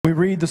We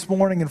read this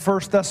morning in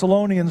 1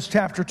 Thessalonians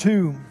chapter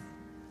 2.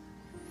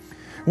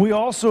 We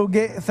also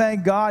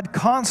thank God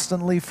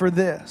constantly for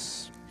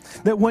this,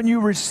 that when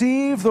you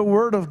received the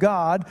word of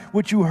God,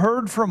 which you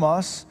heard from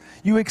us,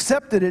 you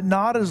accepted it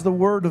not as the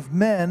word of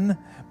men,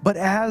 but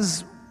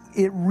as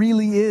it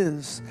really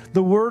is,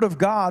 the word of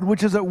God,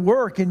 which is at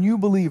work in you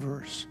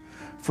believers.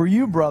 For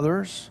you,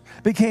 brothers,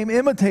 became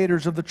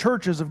imitators of the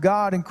churches of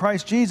God in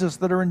Christ Jesus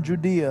that are in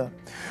Judea.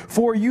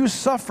 For you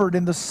suffered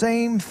in the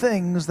same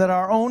things that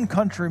our own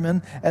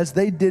countrymen, as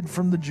they did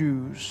from the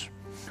Jews,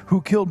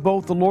 who killed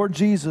both the Lord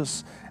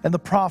Jesus and the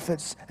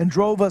prophets, and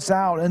drove us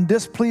out, and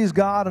displeased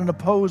God and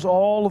opposed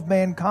all of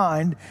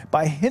mankind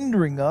by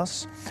hindering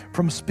us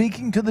from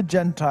speaking to the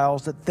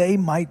Gentiles that they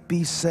might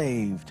be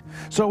saved,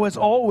 so as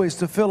always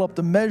to fill up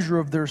the measure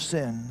of their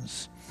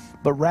sins.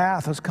 But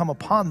wrath has come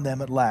upon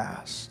them at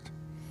last.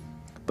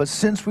 But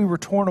since we were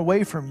torn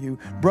away from you,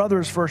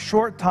 brothers, for a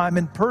short time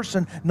in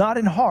person, not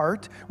in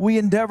heart, we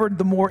endeavored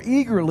the more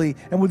eagerly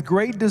and with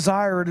great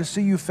desire to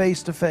see you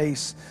face to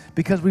face,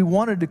 because we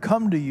wanted to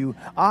come to you,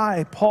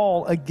 I,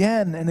 Paul,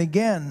 again and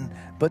again,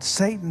 but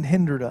Satan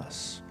hindered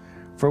us.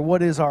 For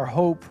what is our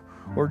hope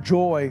or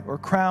joy or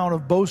crown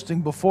of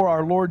boasting before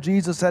our Lord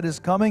Jesus at his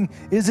coming?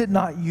 Is it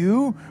not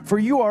you? For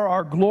you are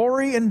our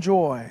glory and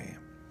joy.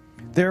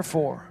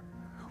 Therefore,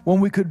 when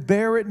we could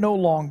bear it no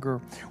longer,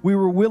 we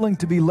were willing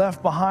to be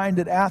left behind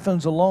at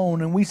Athens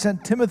alone, and we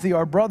sent Timothy,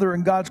 our brother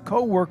and God's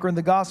co-worker in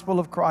the gospel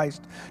of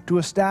Christ, to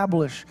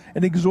establish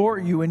and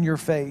exhort you in your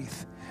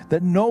faith,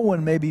 that no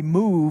one may be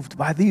moved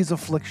by these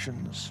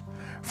afflictions.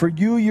 For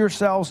you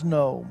yourselves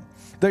know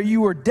that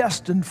you are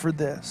destined for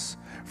this.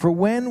 For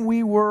when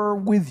we were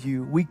with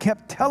you, we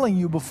kept telling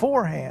you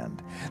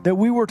beforehand that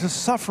we were to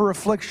suffer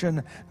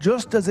affliction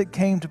just as it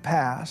came to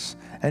pass,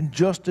 and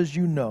just as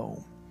you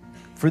know.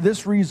 For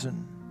this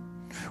reason,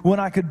 when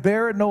I could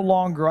bear it no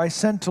longer, I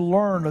sent to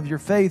learn of your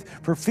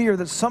faith, for fear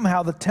that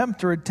somehow the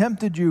tempter had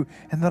tempted you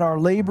and that our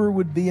labor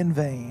would be in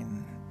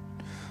vain.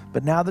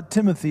 But now that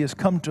Timothy has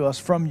come to us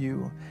from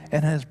you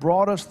and has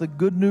brought us the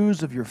good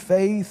news of your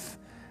faith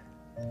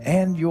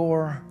and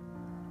your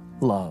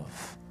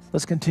love.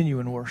 Let's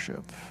continue in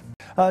worship.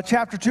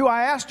 Chapter 2,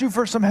 I asked you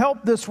for some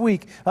help this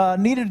week.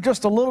 Needed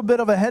just a little bit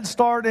of a head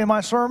start in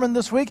my sermon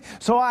this week.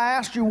 So I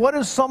asked you, what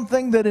is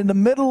something that in the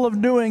middle of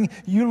doing,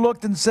 you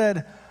looked and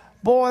said,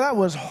 boy, that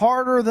was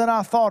harder than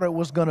I thought it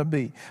was going to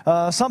be.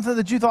 Something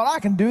that you thought, I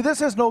can do this,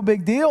 it's no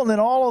big deal. And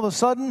then all of a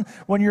sudden,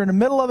 when you're in the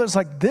middle of it, it's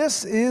like,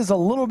 this is a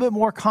little bit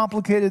more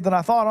complicated than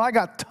I thought. And I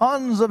got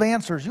tons of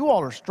answers. You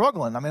all are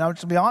struggling. I mean, I'm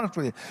just to be honest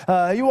with you.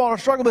 You all are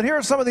struggling, but here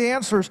are some of the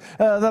answers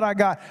that I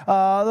got.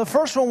 The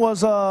first one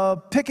was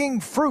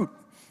picking fruit.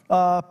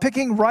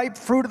 Picking ripe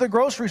fruit at the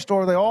grocery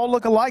store. They all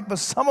look alike, but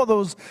some of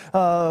those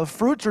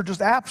fruits are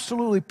just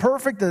absolutely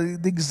perfect, the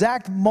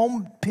exact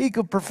peak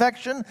of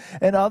perfection,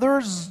 and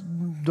others,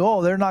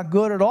 oh, they're not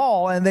good at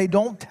all, and they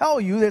don't tell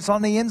you it's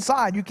on the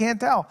inside. You can't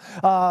tell.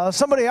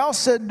 Somebody else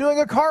said doing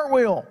a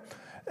cartwheel.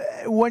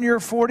 When you're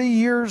 40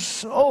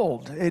 years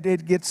old,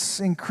 it gets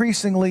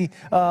increasingly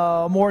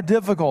more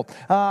difficult.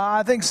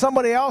 I think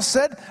somebody else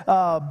said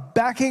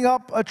backing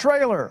up a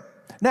trailer.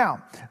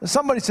 Now,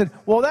 somebody said,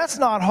 well, that's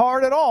not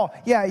hard at all.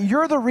 Yeah,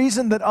 you're the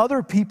reason that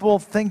other people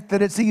think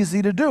that it's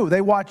easy to do.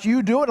 They watch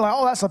you do it, and like,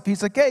 oh, that's a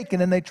piece of cake,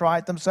 and then they try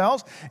it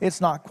themselves. It's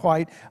not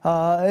quite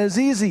as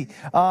easy.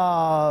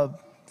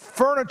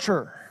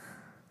 Furniture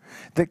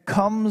that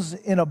comes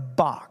in a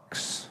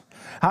box.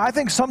 I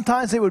think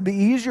sometimes it would be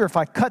easier if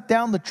I cut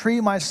down the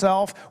tree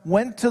myself,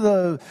 went to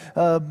the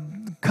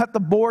cut the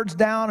boards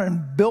down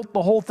and built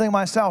the whole thing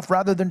myself,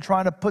 rather than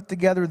trying to put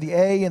together the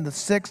A and the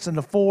 6 and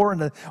the 4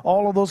 and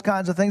all of those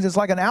kinds of things. It's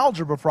like an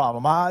algebra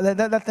problem.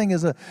 That thing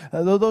is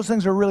those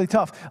things are really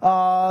tough.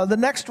 The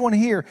next one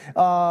here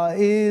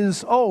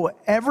is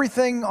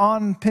everything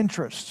on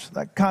Pinterest.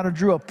 That kind of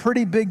drew a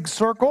pretty big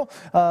circle,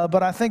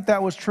 but I think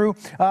that was true.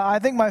 I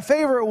think my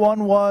favorite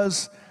one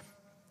was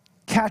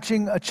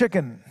catching a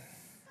chicken.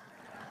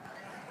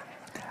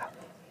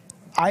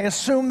 I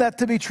assume that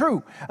to be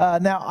true.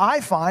 Now,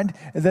 I find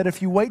that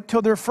if you wait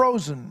till they're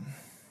frozen,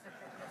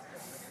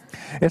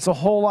 it's a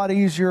whole lot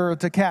easier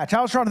to catch.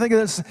 I was trying to think of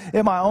this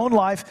in my own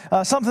life,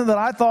 something that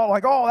I thought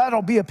like, oh,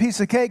 that'll be a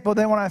piece of cake, but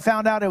then when I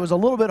found out it was a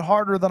little bit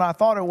harder than I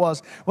thought it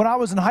was. When I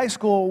was in high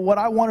school, what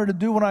I wanted to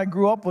do when I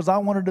grew up was I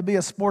wanted to be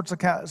a sports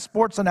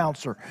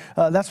announcer.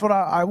 That's what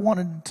I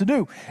wanted to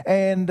do.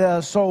 And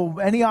so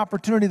any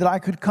opportunity that I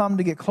could come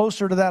to get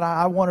closer to that,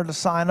 I wanted to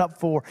sign up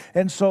for.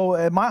 And so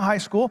at my high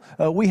school,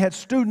 we had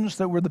students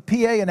that were the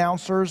PA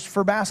announcers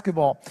for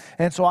basketball.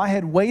 And so I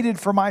had waited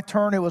for my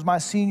turn. It was my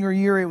senior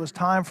year. It was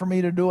time for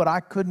me to do it. I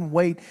couldn't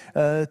wait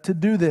to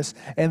do this.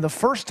 And the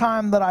first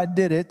time that I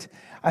did it,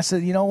 I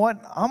said, you know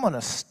what? I'm going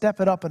to step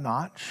it up a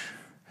notch.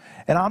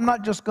 And I'm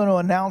not just going to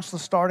announce the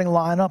starting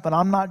lineup, and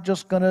I'm not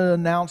just going to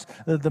announce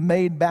the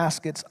made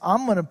baskets.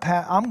 I'm going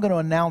to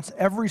announce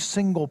every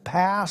single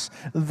pass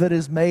that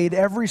is made,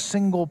 every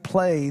single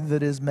play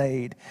that is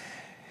made.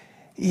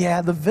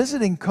 Yeah, the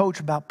visiting coach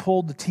about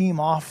pulled the team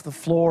off the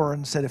floor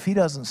and said, if he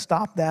doesn't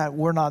stop that,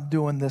 we're not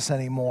doing this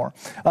anymore.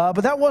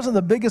 But that wasn't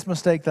the biggest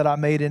mistake that I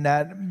made in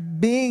that.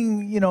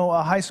 Being,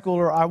 a high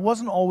schooler, I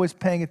wasn't always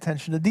paying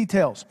attention to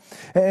details.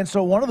 And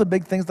so one of the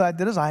big things that I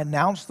did is I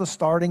announced the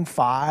starting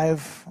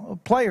 5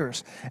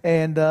 players.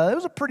 And it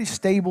was a pretty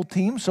stable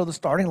team, so the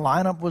starting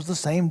lineup was the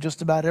same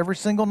just about every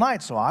single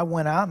night. So I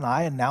went out and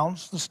I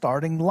announced the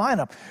starting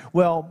lineup.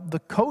 Well, the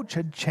coach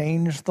had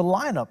changed the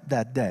lineup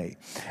that day.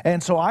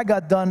 And so I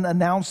got done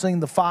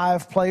announcing the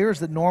 5 players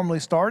that normally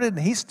started,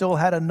 and he still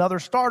had another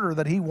starter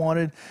that he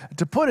wanted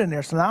to put in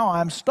there. So now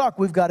I'm stuck.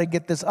 We've got to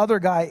get this other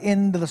guy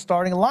into the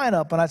starting lineup.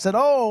 And I said,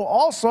 oh,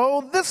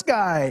 also this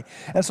guy.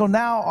 And so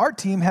now our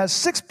team has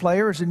 6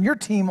 players, and your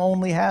team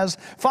only has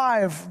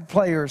 5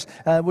 players,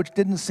 which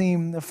didn't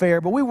seem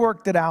fair. But we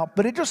worked it out.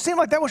 But it just seemed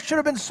like that should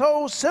have been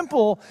so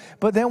simple.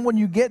 But then when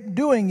you get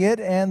doing it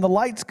and the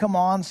lights come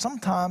on,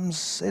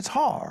 sometimes it's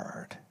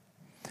hard.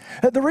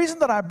 The reason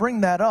that I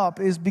bring that up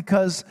is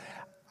because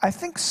I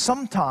think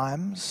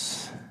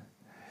sometimes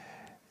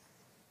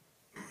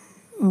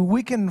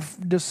we can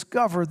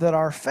discover that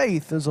our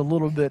faith is a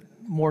little bit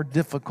more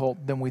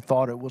difficult than we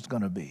thought it was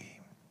going to be.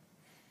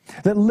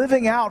 That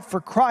living out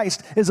for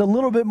Christ is a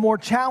little bit more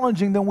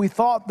challenging than we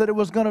thought that it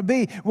was going to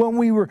be. When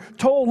we were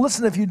told,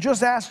 listen, if you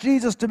just ask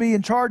Jesus to be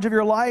in charge of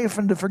your life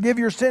and to forgive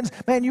your sins,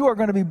 man, you are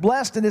going to be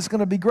blessed and it's going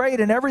to be great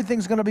and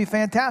everything's going to be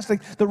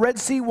fantastic. The Red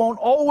Sea won't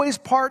always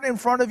part in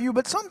front of you,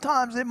 but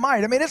sometimes it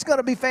might. I mean, it's going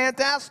to be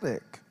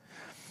fantastic.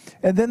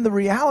 And then the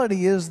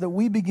reality is that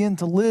we begin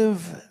to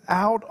live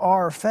out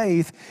our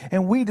faith,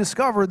 and we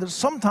discover that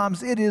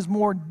sometimes it is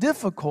more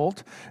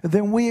difficult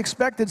than we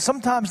expected.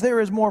 Sometimes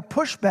there is more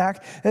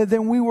pushback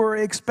than we were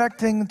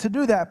expecting to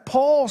do that.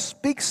 Paul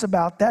speaks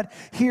about that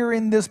here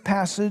in this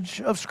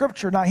passage of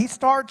Scripture. Now, he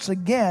starts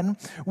again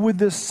with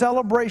this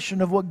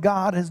celebration of what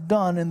God has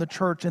done in the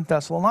church in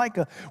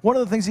Thessalonica. One of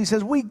the things he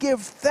says, we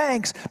give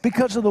thanks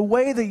because of the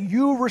way that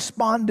you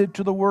responded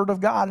to the Word of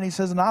God. And he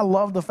says, and I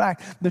love the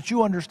fact that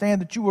you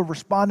understand that you were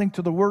responding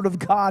to the Word of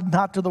God,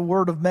 not to the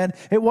word of men.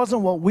 It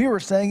wasn't what we were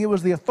saying. It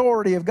was the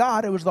authority of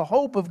God. It was the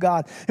hope of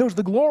God. It was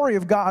the glory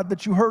of God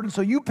that you heard. And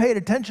so you paid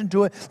attention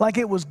to it like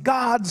it was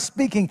God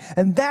speaking.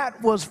 And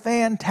that was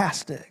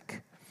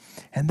fantastic.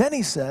 And then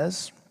he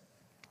says,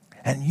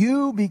 and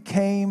you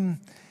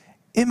became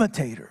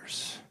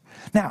imitators.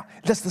 Now,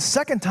 that's the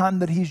second time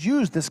that he's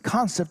used this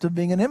concept of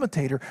being an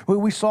imitator.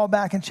 We saw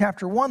back in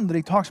chapter 1 that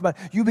he talks about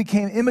you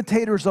became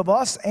imitators of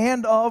us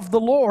and of the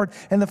Lord,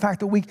 and the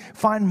fact that we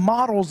find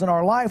models in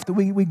our life, that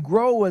we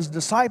grow as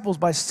disciples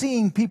by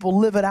seeing people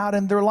live it out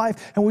in their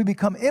life, and we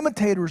become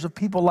imitators of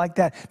people like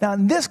that. Now,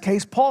 in this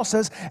case, Paul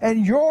says,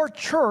 and your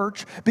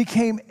church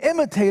became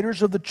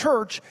imitators of the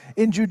church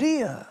in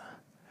Judea.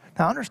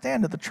 Now,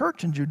 understand that the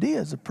church in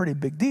Judea is a pretty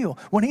big deal.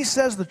 When he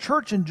says the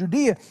church in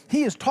Judea,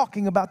 he is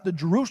talking about the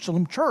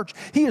Jerusalem church.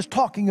 He is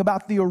talking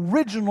about the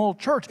original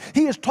church.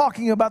 He is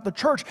talking about the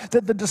church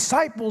that the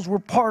disciples were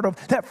part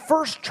of, that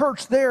first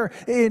church there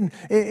in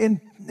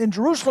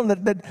Jerusalem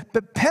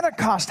that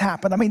Pentecost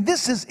happened. I mean,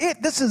 this is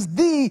it. This is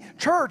the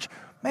church.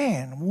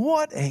 Man,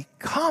 what a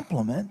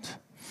compliment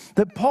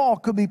that Paul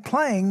could be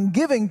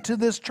giving to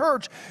this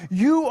church.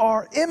 You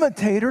are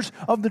imitators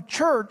of the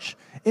church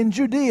in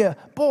Judea.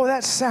 Boy,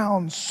 that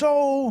sounds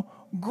so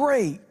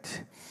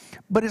great.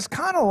 But it's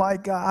kind of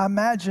like, I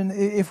imagine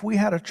if we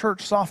had a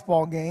church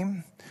softball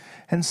game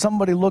and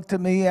somebody looked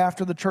at me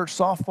after the church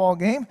softball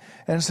game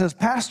and says,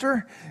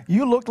 Pastor,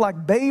 you look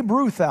like Babe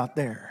Ruth out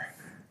there.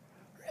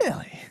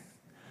 Really?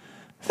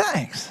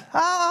 Thanks.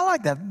 I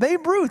like that.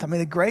 Babe Ruth, I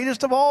mean, the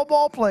greatest of all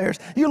ball players.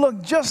 You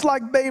look just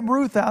like Babe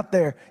Ruth out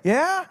there.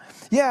 Yeah?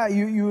 Yeah,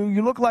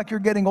 you look like you're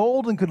getting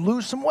old and could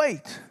lose some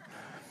weight.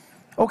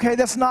 Okay,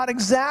 that's not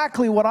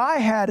exactly what I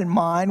had in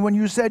mind when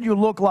you said you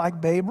look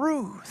like Babe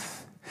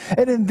Ruth.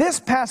 And in this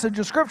passage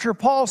of Scripture,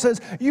 Paul says,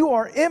 you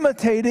are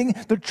imitating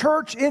the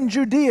church in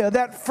Judea,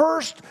 that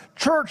first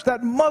church,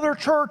 that mother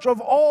church of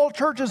all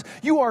churches.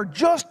 You are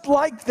just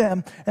like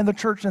them. And the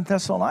church in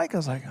Thessalonica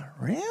is like,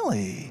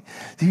 really?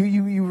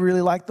 You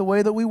really like the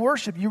way that we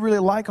worship. You really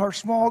like our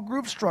small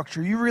group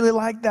structure. You really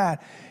like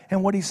that.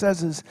 And what he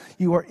says is,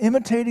 you are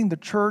imitating the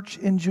church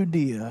in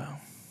Judea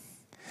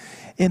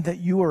in that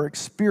you are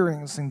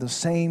experiencing the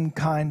same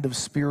kind of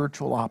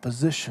spiritual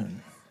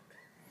opposition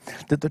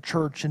that the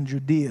church in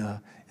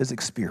Judea is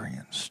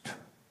experienced.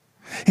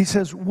 He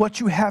says,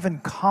 what you have in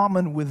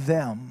common with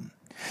them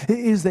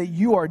is that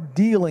you are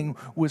dealing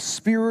with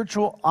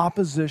spiritual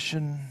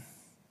opposition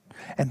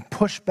and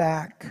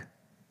pushback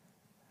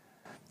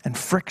and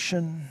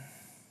friction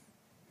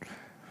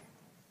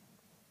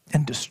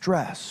and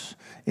distress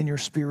in your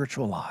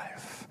spiritual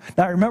life.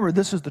 Now remember,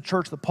 this is the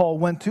church that Paul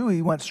went to.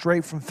 He went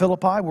straight from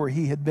Philippi, where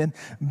he had been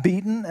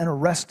beaten and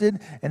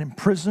arrested and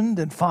imprisoned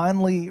and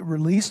finally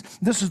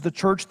released. This is the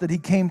church that he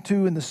came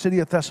to in the city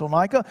of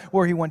Thessalonica,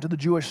 where he went to the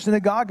Jewish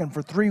synagogue and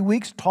for 3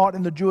 weeks taught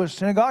in the Jewish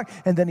synagogue,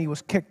 and then he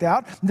was kicked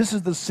out. This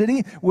is the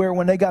city where,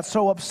 when they got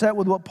so upset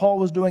with what Paul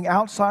was doing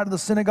outside of the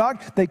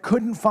synagogue, they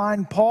couldn't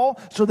find Paul,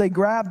 so they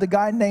grabbed a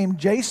guy named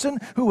Jason,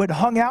 who had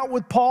hung out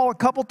with Paul a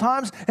couple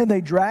times, and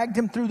they dragged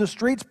him through the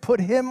streets, put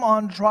him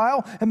on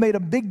trial, and made a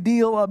big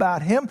deal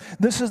about him.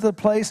 This is the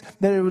place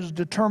that it was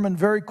determined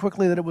very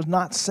quickly that it was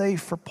not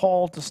safe for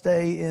Paul to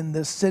stay in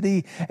this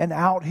city, and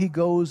out he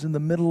goes in the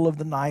middle of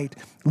the night,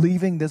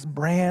 leaving this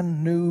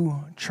brand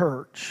new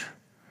church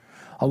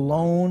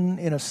alone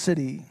in a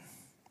city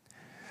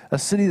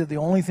that the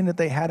only thing that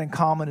they had in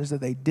common is that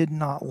they did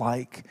not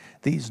like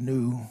these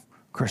new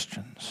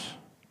Christians.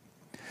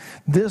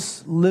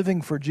 This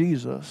living for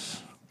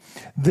Jesus,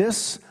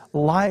 this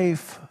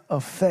life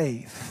of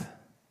faith,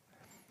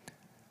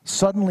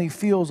 suddenly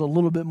feels a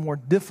little bit more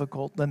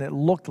difficult than it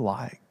looked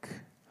like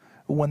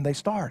when they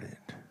started.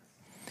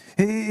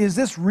 Is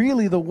this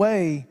really the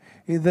way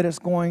that it's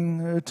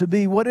going to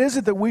be? What is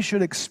it that we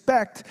should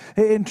expect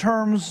in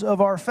terms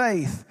of our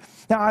faith?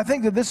 Now, I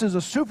think that this is a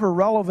super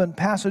relevant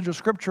passage of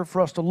Scripture for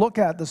us to look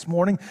at this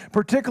morning,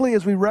 particularly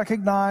as we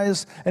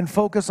recognize and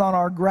focus on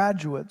our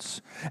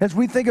graduates. As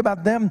we think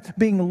about them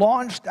being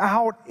launched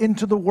out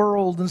into the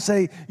world and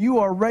say, you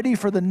are ready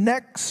for the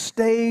next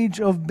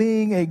stage of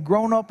being a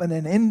grown-up and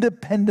an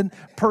independent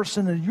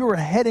person, and you are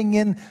heading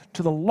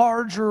into the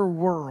larger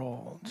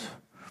world.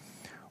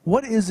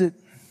 What is it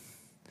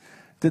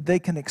that they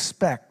can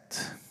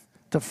expect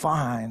to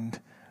find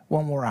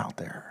when we're out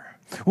there?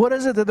 What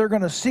is it that they're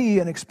going to see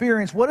and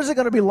experience? What is it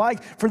going to be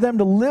like for them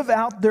to live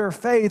out their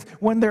faith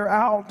when they're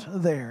out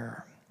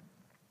there?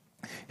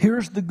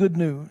 Here's the good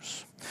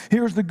news.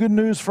 Here's the good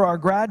news for our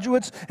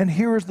graduates, and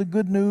here is the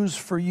good news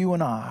for you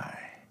and I.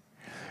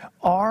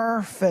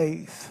 Our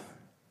faith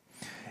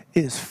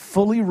is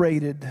fully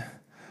rated,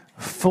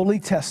 fully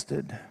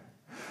tested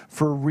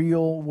for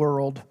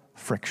real-world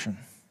friction.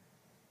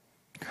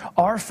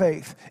 Our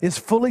faith is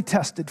fully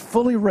tested,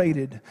 fully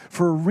rated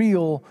for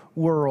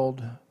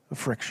real-world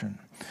friction.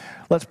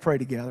 Let's pray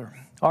together.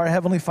 Our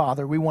Heavenly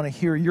Father, we want to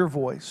hear your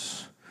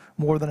voice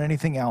more than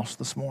anything else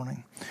this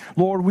morning.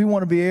 Lord, we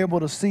want to be able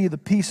to see the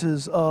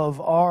pieces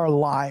of our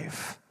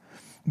life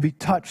be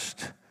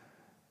touched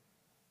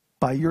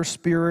by your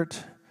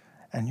Spirit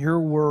and your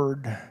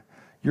word,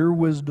 your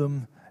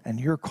wisdom, and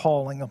your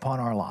calling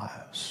upon our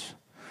lives.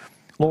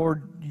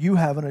 Lord, you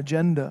have an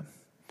agenda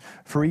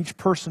for each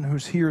person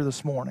who's here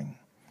this morning.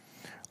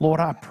 Lord,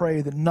 I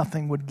pray that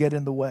nothing would get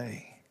in the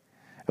way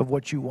of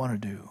what you want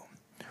to do.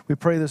 We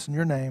pray this in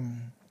your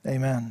name.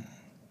 Amen.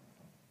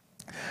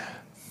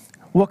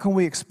 What can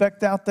we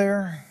expect out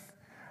there?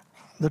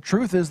 The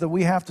truth is that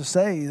we have to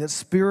say that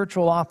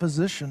spiritual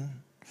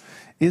opposition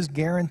is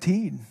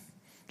guaranteed.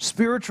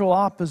 Spiritual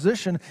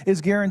opposition is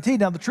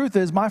guaranteed. Now, the truth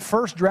is, my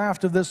first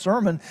draft of this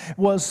sermon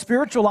was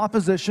spiritual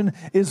opposition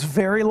is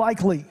very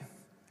likely.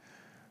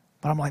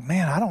 But I'm like,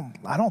 man,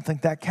 I don't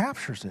think that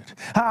captures it.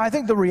 I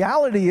think the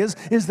reality is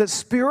that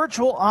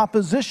spiritual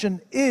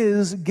opposition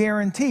is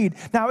guaranteed.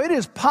 Now, it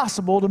is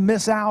possible to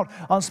miss out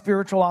on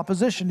spiritual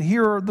opposition.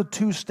 Here are the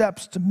 2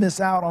 steps to miss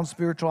out on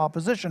spiritual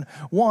opposition.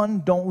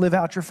 1, don't live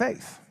out your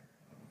faith.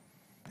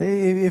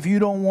 If you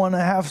don't want to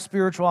have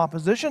spiritual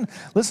opposition,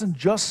 listen,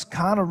 just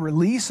kind of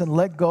release and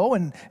let go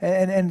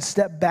and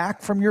step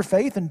back from your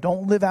faith and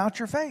don't live out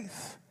your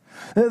faith.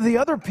 The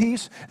other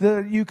piece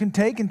that you can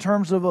take in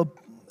terms of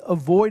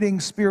avoiding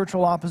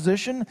spiritual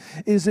opposition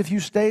is if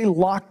you stay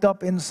locked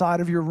up inside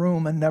of your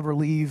room and never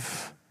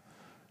leave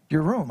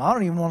your room. I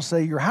don't even want to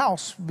say your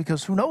house,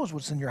 because who knows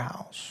what's in your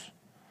house.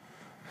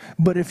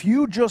 But if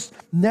you just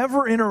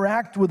never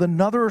interact with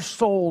another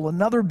soul,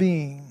 another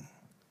being,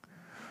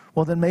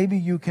 well, then maybe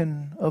you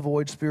can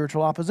avoid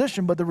spiritual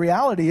opposition. But the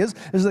reality is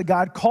that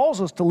God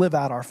calls us to live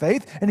out our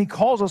faith, and He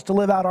calls us to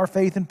live out our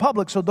faith in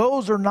public. So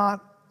those are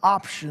not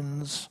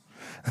options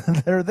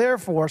that are there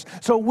for us.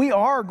 So we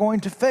are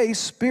going to face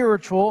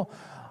spiritual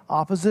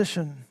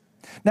opposition.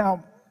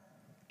 Now,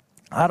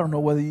 I don't know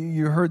whether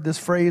you heard this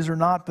phrase or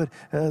not, but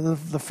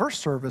the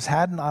first service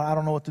hadn't. I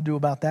don't know what to do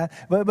about that.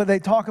 But they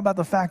talk about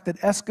the fact that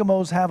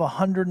Eskimos have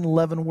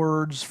 111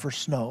 words for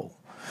snow.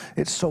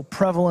 It's so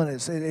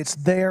prevalent. It's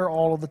there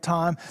all of the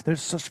time.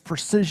 There's such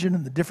precision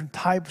in the different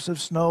types of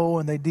snow,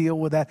 and they deal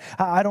with that.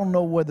 I don't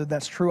know whether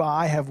that's true.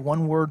 I have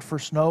one word for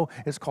snow.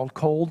 It's called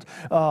cold.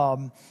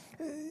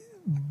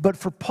 But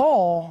for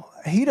Paul,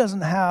 he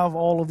doesn't have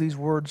all of these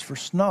words for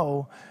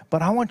snow,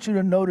 but I want you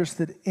to notice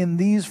that in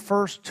these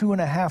first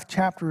 2.5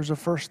 chapters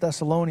of 1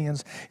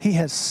 Thessalonians, he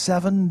has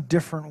 7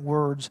 different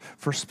words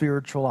for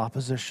spiritual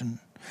opposition.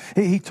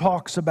 He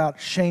talks about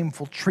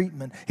shameful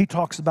treatment. He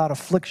talks about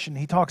affliction.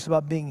 He talks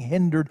about being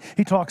hindered.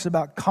 He talks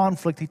about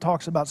conflict. He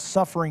talks about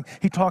suffering.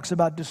 He talks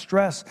about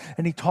distress,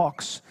 and he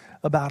talks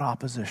about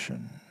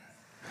opposition.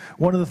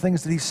 One of the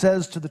things that he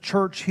says to the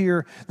church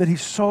here that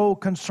he's so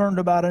concerned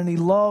about and he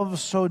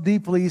loves so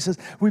deeply, he says,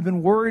 we've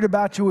been worried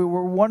about you.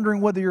 We're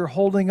wondering whether you're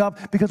holding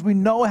up because we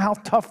know how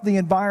tough the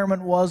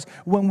environment was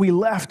when we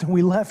left, and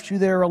we left you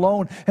there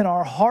alone. And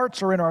our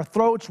hearts are in our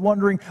throats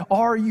wondering,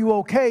 are you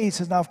okay? He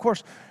says, now, of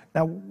course,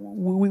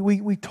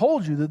 we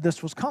told you that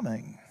this was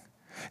coming.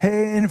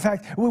 In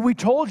fact, we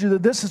told you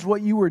that this is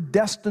what you were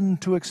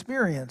destined to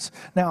experience.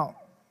 Now,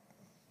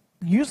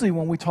 usually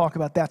when we talk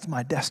about that's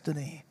my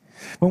destiny,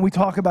 when we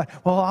talk about,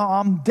 well,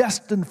 I'm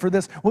destined for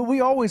this, well,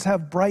 we always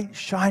have bright,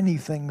 shiny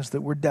things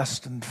that we're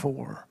destined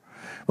for.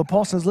 But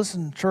Paul says,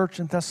 listen, church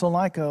in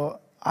Thessalonica,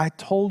 I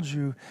told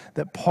you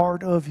that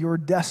part of your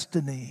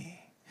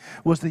destiny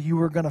was that you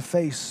were going to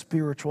face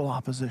spiritual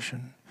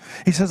opposition.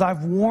 He says,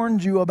 I've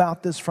warned you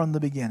about this from the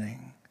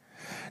beginning.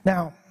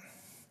 Now,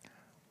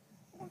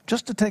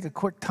 just to take a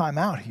quick time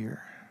out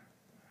here,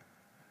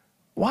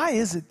 why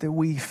is it that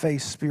we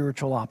face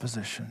spiritual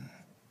opposition?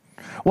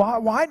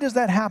 Why does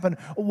that happen?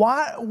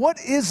 What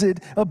is it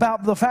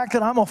about the fact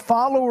that I'm a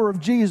follower of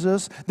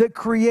Jesus that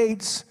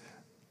creates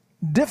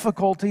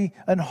difficulty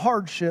and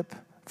hardship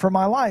for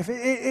my life?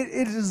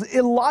 It is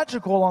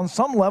illogical on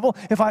some level.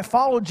 If I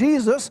follow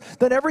Jesus,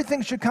 then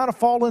everything should kind of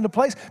fall into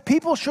place.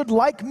 People should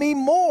like me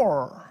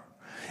more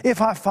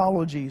if I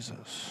follow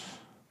Jesus.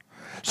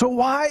 So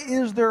why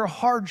is there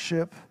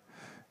hardship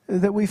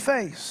that we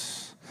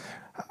face?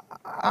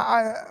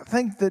 I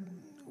think that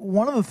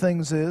one of the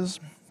things is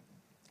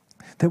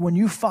that when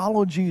you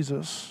follow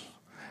Jesus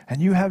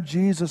and you have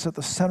Jesus at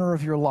the center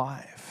of your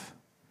life,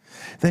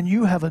 then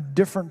you have a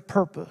different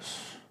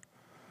purpose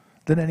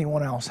than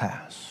anyone else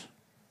has.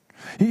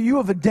 You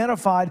have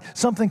identified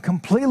something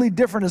completely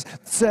different, as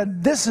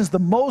said, this is the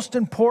most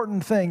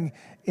important thing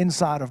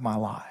inside of my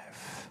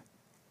life.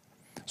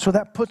 So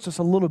that puts us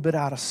a little bit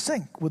out of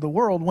sync with the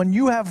world. When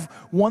you have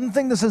one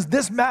thing that says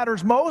this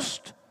matters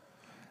most,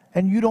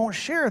 and you don't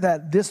share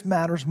that this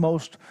matters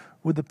most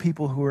with the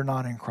people who are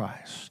not in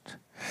Christ.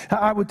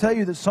 I would tell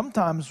you that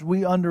sometimes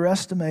we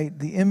underestimate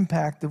the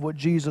impact of what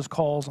Jesus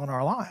calls on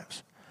our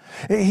lives.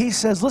 He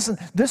says, listen,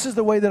 this is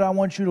the way that I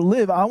want you to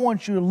live. I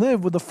want you to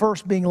live with the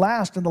first being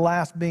last and the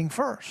last being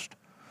first.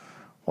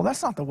 Well,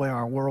 that's not the way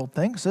our world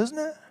thinks, isn't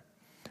it?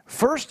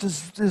 First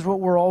is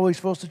what we're always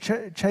supposed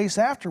to chase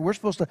after. We're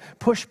supposed to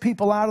push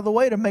people out of the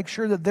way to make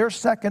sure that they're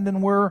second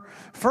and we're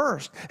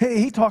first.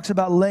 He talks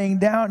about laying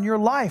down your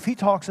life. He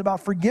talks about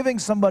forgiving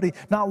somebody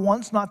not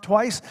once, not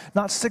twice,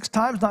 not 6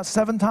 times, not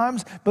 7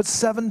 times, but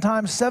 7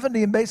 times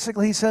 70. And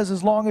basically he says,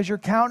 as long as you're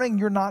counting,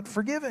 you're not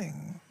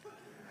forgiving.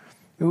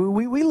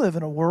 We live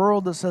in a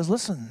world that says,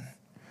 listen,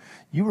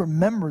 you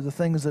remember the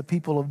things that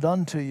people have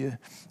done to you.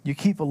 You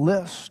keep a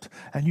list,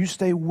 and you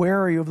stay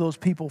wary of those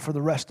people for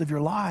the rest of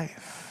your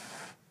life.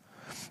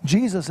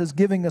 Jesus is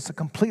giving us a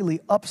completely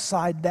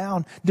upside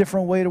down,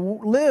 different way to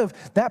live.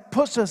 That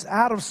puts us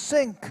out of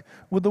sync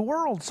with the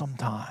world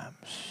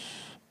sometimes.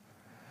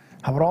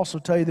 I would also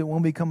tell you that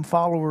when we become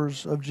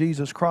followers of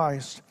Jesus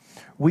Christ,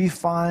 we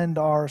find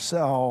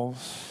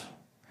ourselves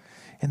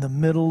in the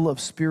middle of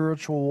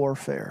spiritual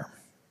warfare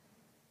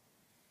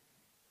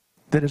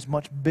that is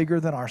much bigger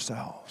than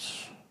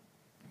ourselves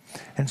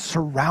and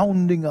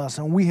surrounding us.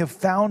 And we have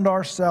found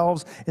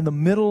ourselves in the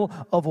middle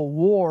of a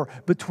war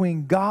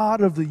between God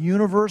of the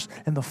universe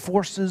and the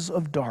forces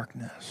of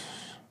darkness.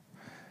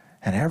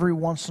 And every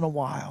once in a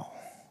while,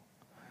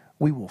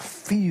 we will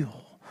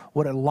feel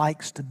what it's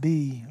like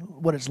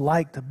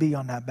to be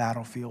on that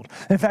battlefield.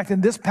 In fact, in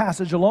this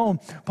passage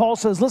alone, Paul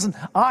says, listen,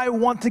 I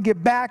want to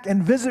get back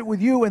and visit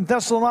with you in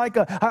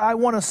Thessalonica. I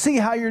want to see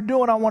how you're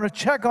doing. I want to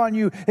check on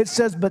you. It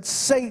says, but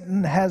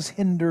Satan has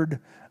hindered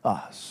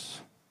us.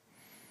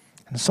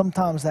 And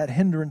sometimes that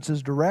hindrance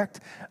is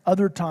direct.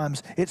 Other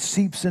times it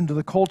seeps into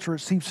the culture. It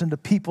seeps into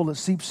people. It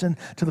seeps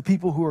into the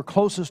people who are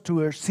closest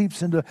to us. It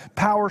seeps into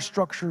power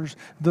structures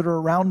that are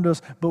around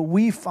us. But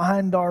we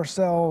find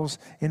ourselves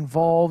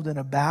involved in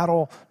a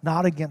battle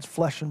not against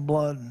flesh and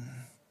blood,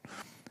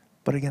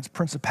 but against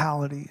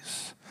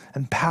principalities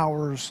and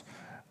powers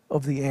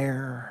of the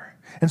air.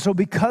 And so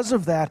because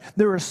of that,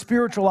 there is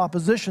spiritual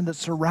opposition that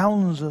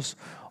surrounds us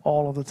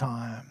all of the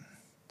time.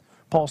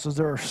 Paul says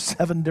there are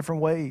 7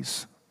 different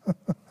ways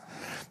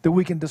that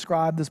we can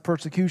describe this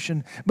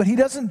persecution. But he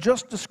doesn't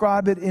just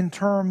describe it in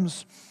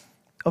terms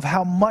of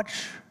how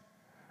much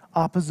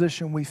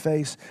opposition we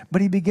face,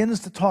 but he begins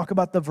to talk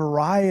about the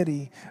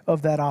variety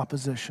of that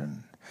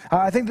opposition.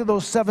 I think that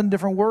those 7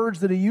 different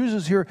words that he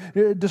uses here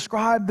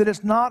describe that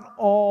it's not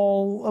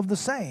all of the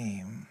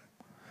same.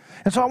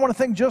 And so I want to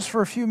think just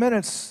for a few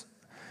minutes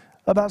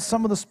about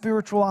some of the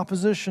spiritual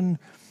opposition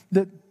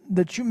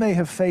that you may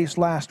have faced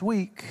last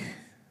week.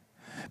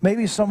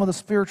 Maybe some of the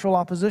spiritual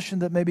opposition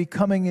that may be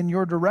coming in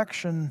your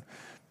direction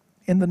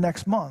in the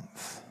next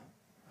month.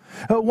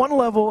 One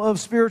level of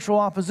spiritual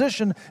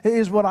opposition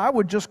is what I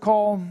would just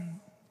call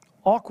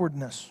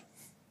awkwardness.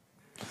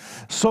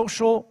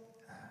 Social,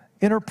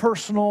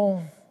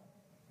 interpersonal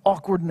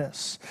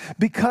awkwardness.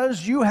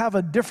 Because you have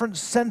a different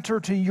center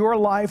to your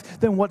life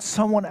than what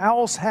someone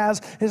else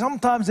has, and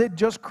sometimes it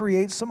just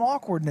creates some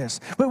awkwardness.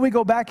 But we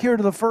go back here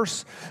to the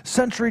first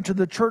century, to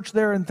the church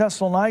there in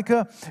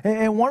Thessalonica,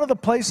 and one of the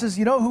places,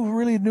 you know who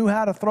really knew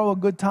how to throw a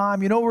good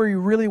time? You know where you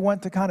really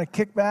went to kind of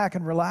kick back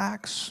and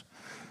relax?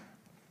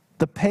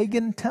 The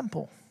pagan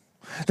temple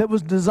that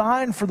was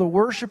designed for the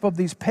worship of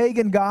these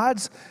pagan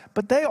gods,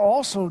 but they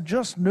also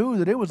just knew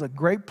that it was a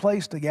great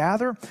place to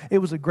gather. It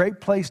was a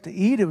great place to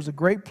eat. It was a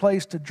great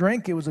place to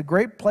drink. It was a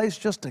great place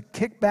just to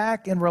kick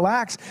back and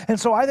relax. And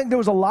so I think there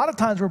was a lot of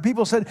times where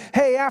people said,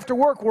 hey, after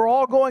work, we're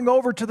all going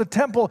over to the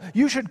temple.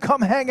 You should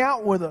come hang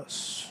out with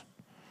us.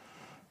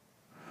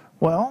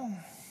 Well,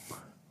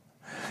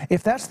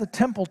 if that's the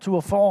temple to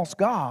a false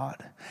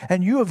god,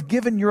 and you have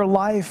given your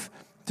life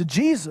to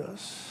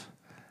Jesus,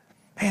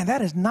 man,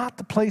 that is not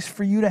the place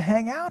for you to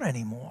hang out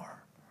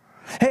anymore.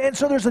 And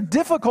so there's a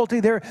difficulty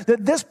there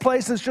that this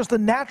place is just a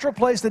natural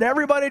place that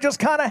everybody just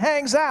kind of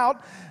hangs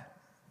out.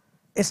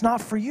 It's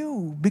not for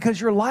you because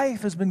your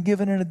life has been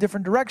given in a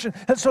different direction.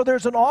 And so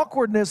there's an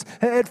awkwardness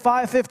at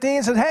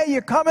 5:15. Says, hey,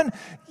 you coming?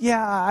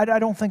 Yeah, I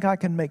don't think I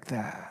can make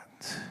that.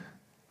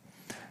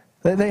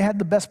 They had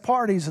the best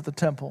parties at the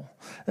temple.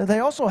 They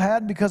also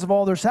had, because of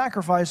all their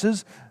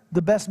sacrifices,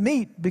 the best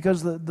meat,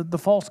 because the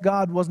false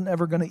god wasn't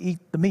ever going to eat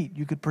the meat.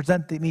 You could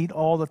present the meat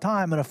all the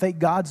time, and a fake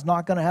god's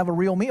not going to have a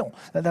real meal.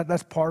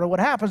 That's part of what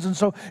happens. And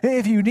so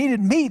if you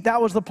needed meat, that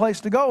was the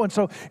place to go. And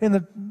so in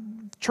the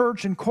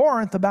church in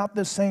Corinth about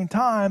this same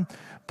time,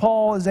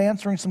 Paul is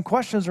answering some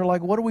questions. They're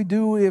like, what do we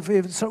do if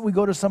we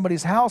go to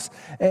somebody's house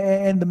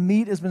and the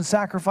meat has been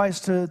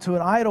sacrificed to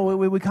an idol?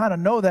 We kind of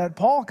know that.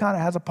 Paul kind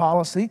of has a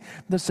policy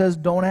that says,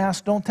 don't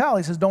ask, don't tell.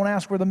 He says, don't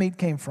ask where the meat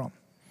came from.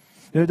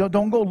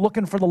 Don't go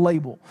looking for the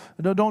label.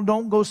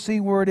 Don't go see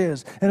where it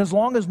is. And as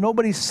long as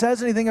nobody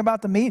says anything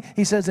about the meat,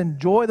 he says,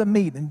 enjoy the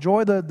meat.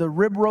 Enjoy the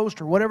rib roast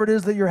or whatever it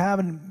is that you're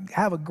having.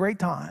 Have a great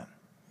time.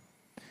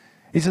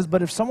 He says,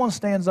 but if someone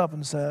stands up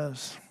and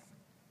says,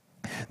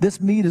 this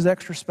meat is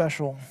extra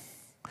special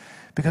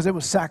because it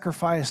was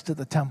sacrificed at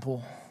the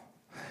temple,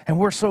 and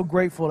we're so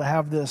grateful to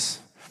have this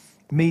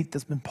meat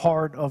that's been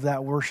part of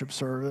that worship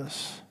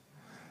service.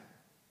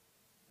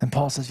 And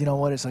Paul says, you know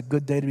what? It's a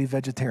good day to be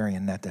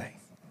vegetarian that day.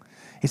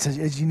 He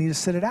says, you need to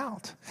sit it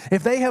out.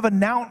 If they have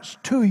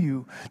announced to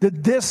you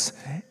that this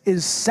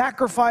is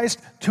sacrificed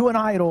to an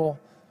idol,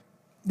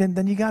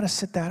 then you got to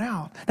sit that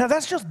out. Now,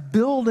 that's just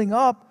building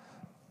up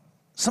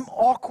some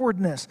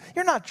awkwardness.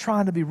 You're not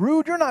trying to be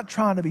rude. You're not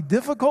trying to be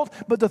difficult.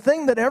 But the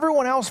thing that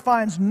everyone else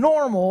finds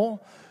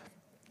normal,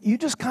 you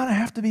just kind of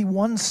have to be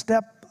one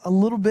step a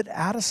little bit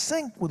out of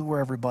sync with where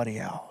everybody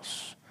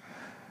else.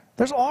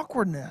 There's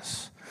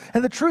awkwardness.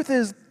 And the truth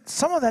is,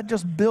 some of that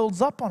just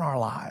builds up on our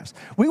lives.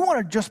 We want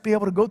to just be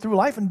able to go through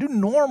life and do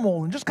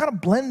normal and just kind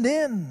of blend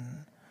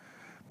in.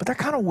 But that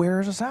kind of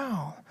wears us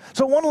out.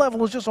 So one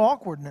level is just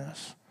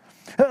awkwardness.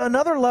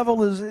 Another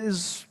level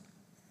is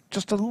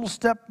just a little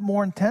step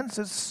more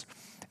intense.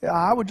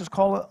 I would just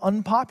call it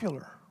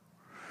unpopular.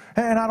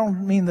 And I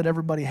don't mean that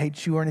everybody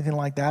hates you or anything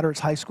like that, or it's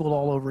high school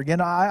all over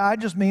again. I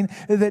just mean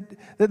that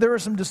there are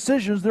some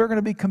decisions, there are going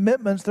to be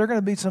commitments, there are going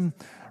to be some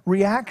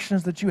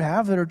reactions that you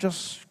have that are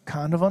just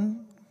kind of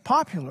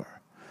unpopular.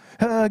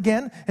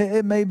 Again,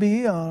 it may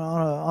be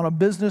on a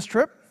business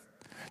trip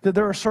that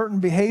there are certain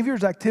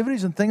behaviors,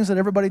 activities, and things that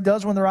everybody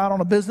does when they're out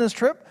on a business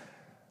trip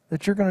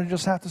that you're going to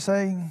just have to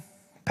say,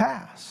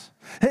 pass.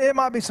 It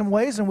might be some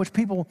ways in which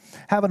people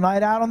have a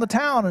night out on the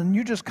town and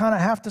you just kind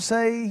of have to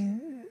say,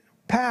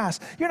 pass.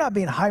 You're not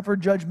being hyper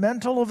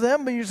judgmental of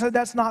them, but you said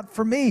that's not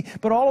for me.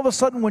 But all of a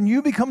sudden, when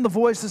you become the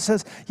voice that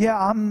says, yeah,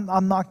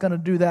 I'm not going to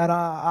do that.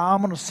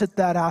 I'm going to sit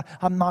that out.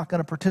 I'm not going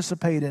to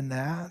participate in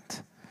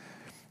that.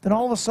 Then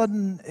all of a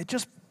sudden, it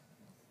just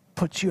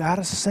puts you out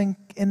of sync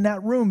in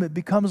that room. It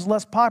becomes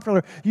less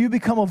popular. You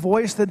become a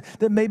voice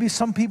that maybe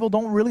some people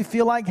don't really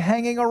feel like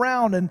hanging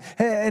around,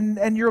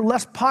 and you're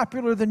less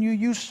popular than you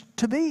used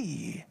to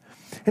be.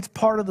 It's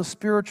part of the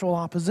spiritual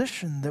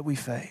opposition that we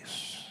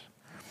face.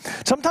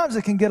 Sometimes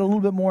it can get a little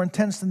bit more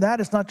intense than that.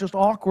 It's not just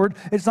awkward.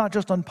 It's not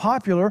just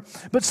unpopular.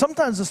 But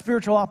sometimes the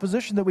spiritual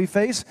opposition that we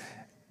face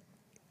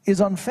is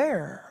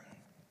unfair.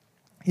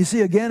 You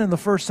see, again, in the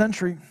first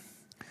century,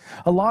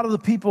 a lot of the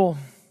people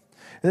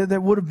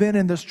that would have been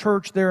in this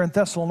church there in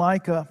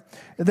Thessalonica,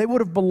 they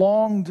would have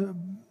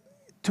belonged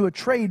to a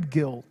trade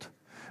guild.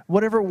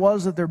 Whatever it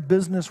was that their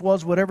business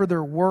was, whatever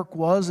their work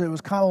was, it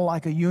was kind of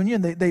like a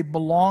union. They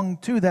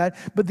belonged to that.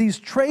 But these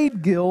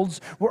trade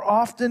guilds were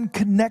often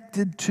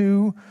connected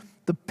to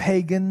the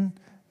pagan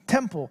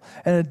temple.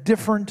 And a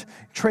different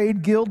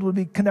trade guild would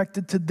be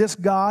connected to this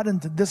god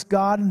and to this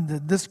god and to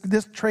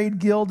this trade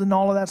guild and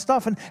all of that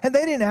stuff. And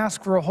they didn't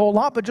ask for a whole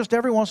lot, but just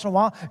every once in a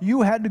while,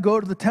 you had to go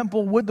to the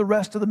temple with the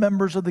rest of the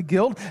members of the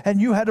guild, and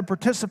you had to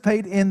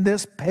participate in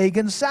this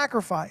pagan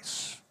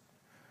sacrifice.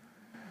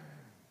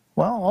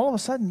 Well, all of a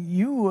sudden,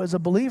 you as a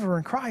believer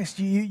in Christ,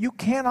 you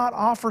cannot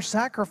offer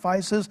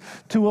sacrifices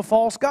to a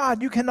false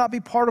god. You cannot be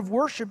part of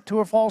worship to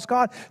a false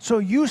god. So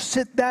you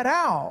sit that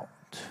out.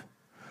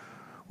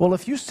 Well,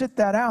 if you sit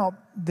that out,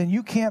 then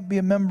you can't be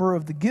a member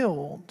of the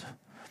guild.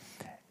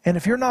 And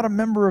if you're not a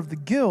member of the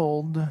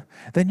guild,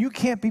 then you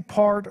can't be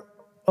part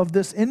of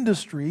this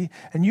industry,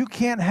 and you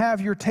can't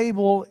have your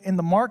table in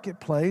the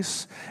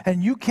marketplace,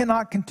 and you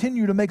cannot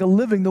continue to make a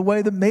living the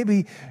way that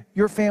maybe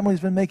your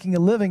family's been making a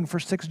living for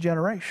 6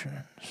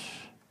 generations.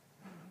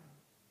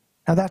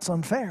 Now that's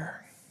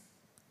unfair.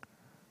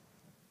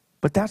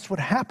 But that's what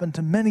happened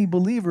to many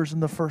believers in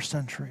the first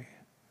century.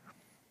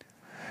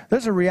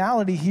 There's a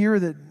reality here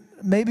that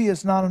maybe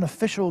it's not an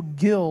official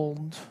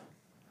guild,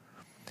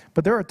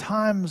 but there are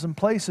times and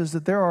places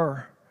that there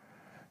are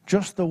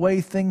just the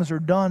way things are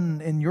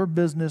done in your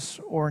business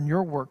or in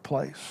your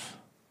workplace.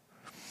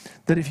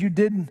 That if you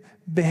didn't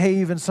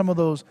behave in some of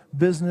those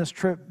business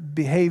trip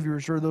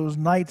behaviors or those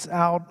nights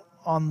out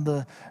on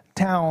the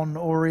town,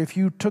 or if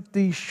you took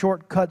these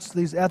shortcuts,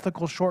 these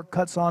ethical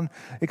shortcuts on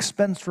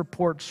expense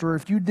reports, or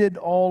if you did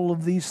all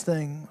of these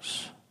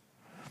things,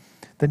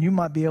 then you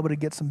might be able to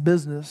get some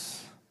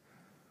business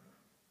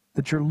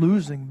that you're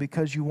losing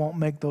because you won't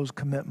make those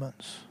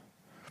commitments.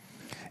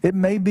 It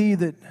may be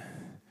that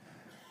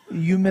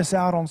you miss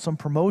out on some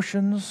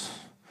promotions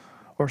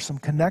or some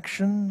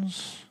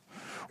connections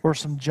or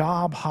some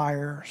job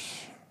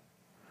hires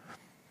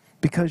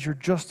because you're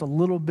just a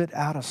little bit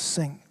out of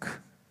sync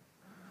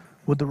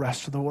with the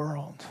rest of the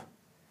world.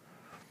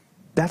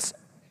 That's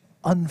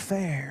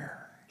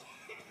unfair.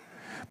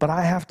 But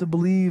I have to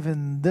believe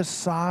in this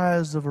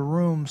size of a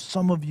room,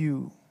 some of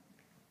you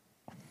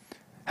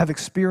have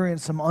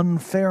experienced some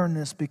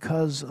unfairness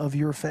because of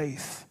your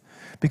faith,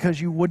 because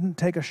you wouldn't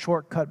take a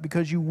shortcut,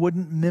 because you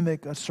wouldn't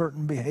mimic a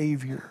certain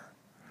behavior.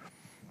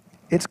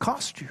 It's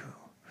cost you.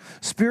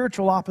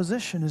 Spiritual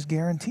opposition is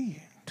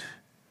guaranteed.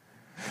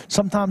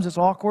 Sometimes it's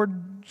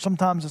awkward,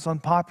 sometimes it's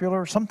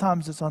unpopular,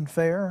 sometimes it's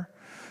unfair,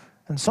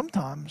 and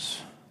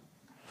sometimes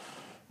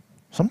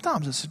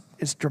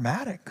it's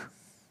dramatic.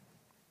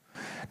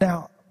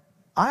 Now,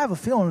 I have a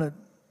feeling that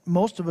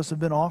most of us have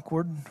been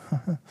awkward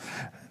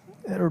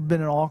or been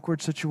in an awkward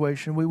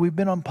situation. We've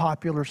been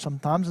unpopular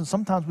sometimes, and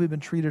sometimes we've been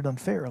treated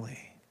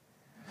unfairly.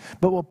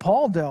 But what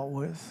Paul dealt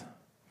with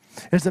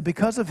is that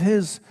because of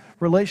his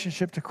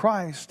relationship to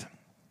Christ,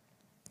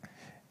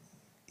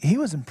 he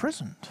was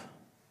imprisoned,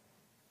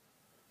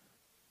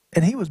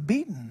 and he was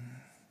beaten,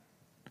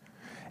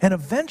 and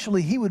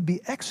eventually he would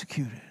be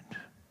executed.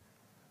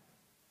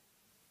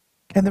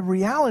 And the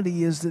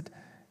reality is that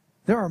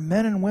there are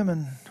men and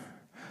women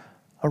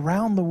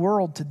around the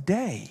world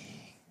today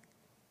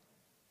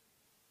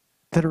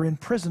that are in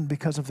prison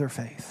because of their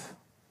faith.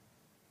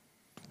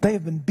 They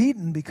have been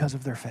beaten because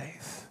of their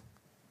faith.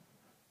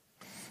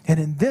 And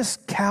in this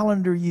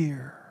calendar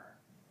year,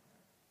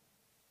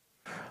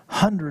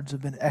 hundreds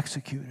have been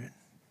executed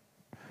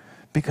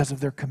because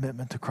of their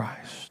commitment to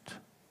Christ.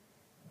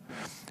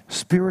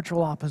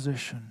 Spiritual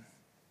opposition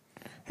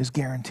is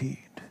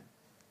guaranteed.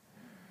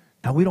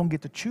 Now, we don't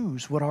get to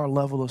choose what our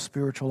level of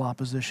spiritual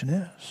opposition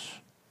is.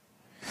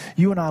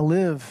 You and I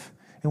live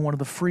in one of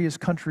the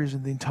freest countries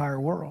in the entire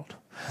world.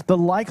 The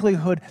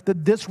likelihood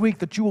that this week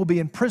that you will be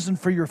in prison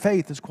for your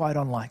faith is quite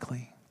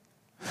unlikely.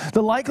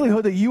 The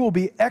likelihood that you will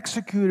be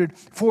executed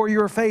for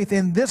your faith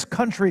in this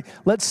country,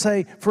 let's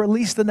say for at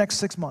least the next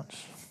 6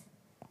 months,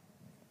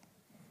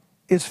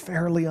 is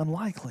fairly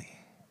unlikely.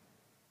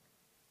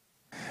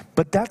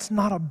 But that's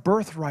not a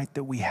birthright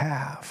that we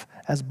have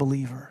as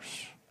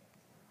believers.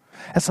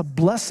 That's a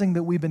blessing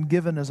that we've been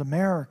given as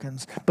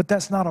Americans, but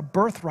that's not a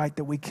birthright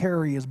that we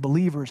carry as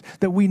believers,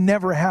 that we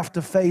never have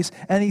to face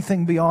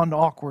anything beyond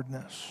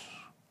awkwardness.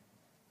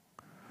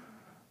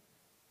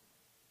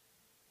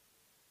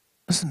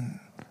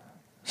 Listen,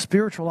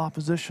 spiritual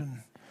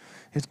opposition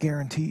is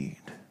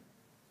guaranteed.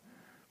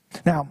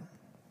 Now,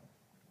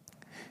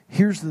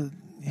 here's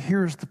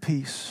the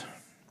piece.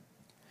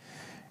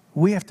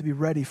 We have to be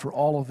ready for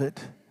all of it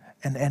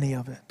and any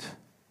of it.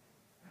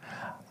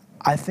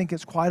 I think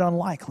it's quite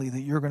unlikely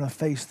that you're going to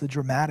face the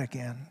dramatic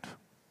end.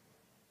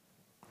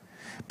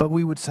 But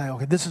we would say,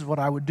 okay, this is what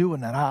I would do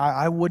in that.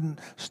 I wouldn't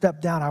step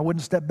down. I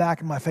wouldn't step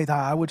back in my faith.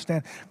 I would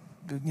stand.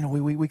 You know,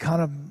 we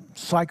kind of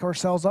psych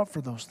ourselves up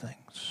for those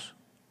things.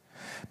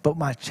 But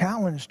my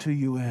challenge to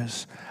you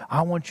is,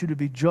 I want you to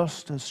be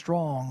just as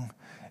strong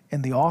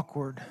in the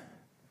awkward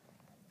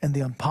and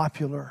the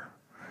unpopular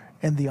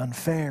and the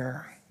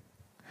unfair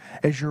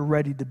as you're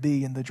ready to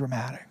be in the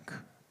dramatic.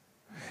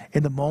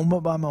 In the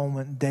moment by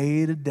moment,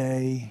 day to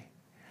day,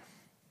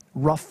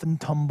 rough and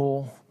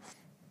tumble,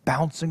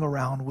 bouncing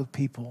around with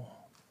people.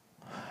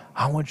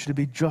 I want you to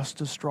be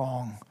just as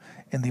strong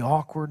in the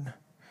awkward,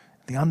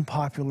 the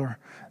unpopular,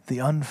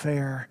 the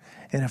unfair,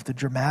 and if the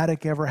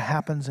dramatic ever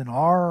happens in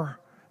our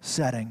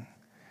setting,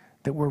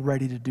 that we're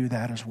ready to do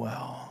that as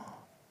well.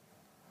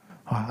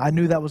 I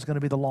knew that was going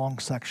to be the long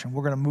section.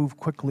 We're going to move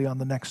quickly on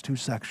the next 2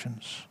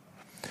 sections.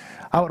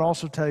 I would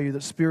also tell you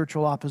that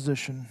spiritual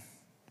opposition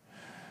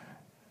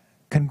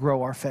can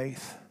grow our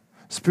faith.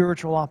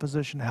 Spiritual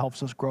opposition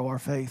helps us grow our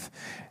faith.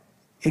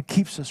 It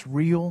keeps us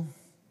real.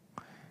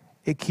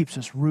 It keeps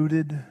us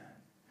rooted.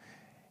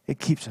 It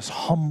keeps us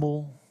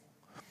humble.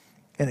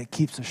 And it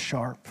keeps us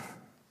sharp.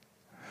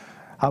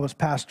 I was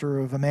pastor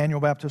of Emmanuel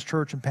Baptist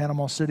Church in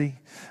Panama City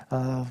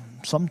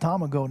some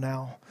time ago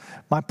now.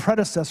 One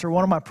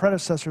of my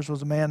predecessors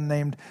was a man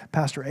named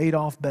Pastor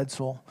Adolf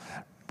Bedsel.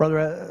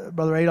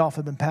 Brother Adolf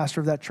had been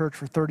pastor of that church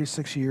for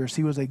 36 years.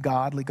 He was a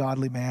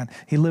godly man.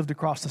 He lived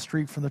across the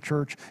street from the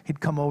church. He'd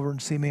come over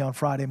and see me on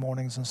Friday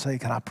mornings and say,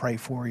 "Can I pray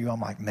for you?" I'm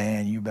like,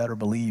 "Man, you better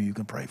believe you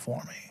can pray for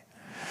me."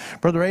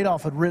 Brother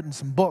Adolf had written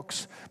some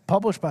books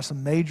published by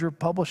some major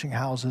publishing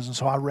houses, and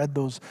so I read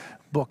those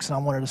books and I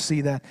wanted to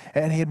see that.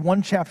 And he had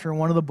one chapter in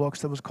one of the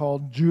books that was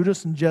called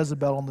Judas and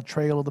Jezebel on the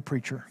Trail of the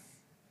Preacher.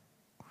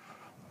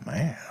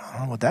 Man, I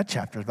don't know what that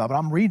chapter is about, but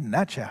I'm reading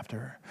that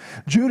chapter.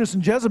 Judas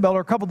and Jezebel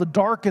are a couple of the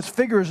darkest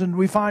figures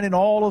we find in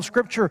all of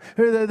Scripture.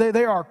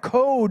 They are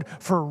code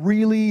for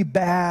really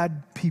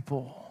bad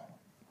people.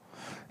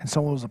 And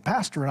so I was a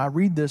pastor, and I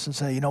read this and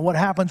say, what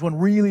happens when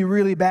really,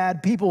 really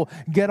bad people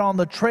get on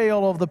the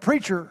trail of the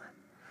preacher?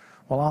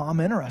 Well, I'm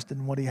interested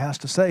in what he has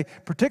to say,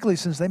 particularly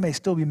since they may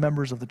still be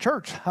members of the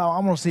church. I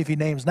want to see if he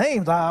names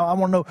names. I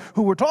want to know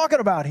who we're talking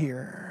about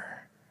here.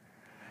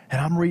 And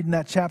I'm reading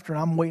that chapter,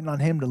 and I'm waiting on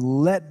him to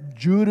let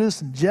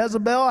Judas and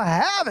Jezebel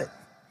have it.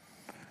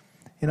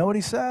 You know what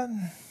he said?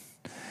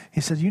 He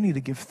said, you need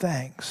to give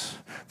thanks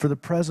for the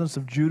presence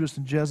of Judas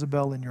and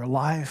Jezebel in your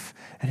life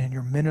and in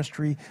your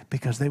ministry,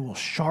 because they will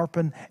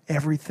sharpen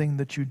everything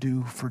that you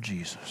do for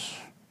Jesus.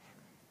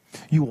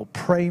 You will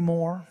pray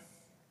more.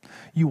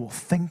 You will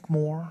think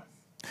more.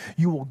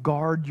 You will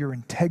guard your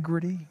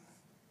integrity.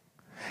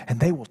 And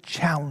they will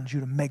challenge you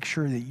to make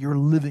sure that you're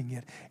living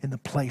it in the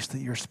place that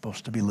you're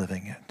supposed to be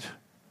living it.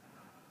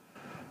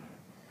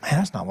 Man,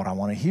 that's not what I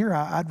want to hear.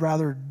 I'd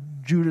rather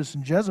Judas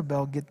and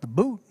Jezebel get the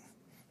boot.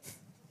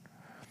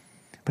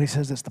 But he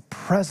says it's the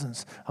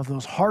presence of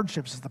those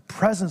hardships, it's the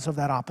presence of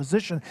that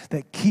opposition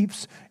that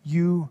keeps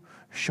you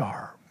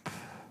sharp.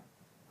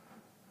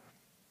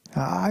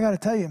 I got to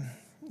tell you,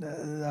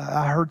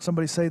 I heard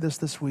somebody say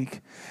this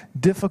week.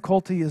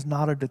 Difficulty is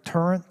not a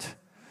deterrent,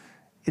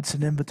 it's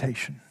an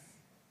invitation.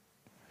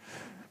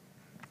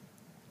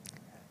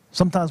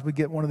 Sometimes we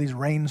get one of these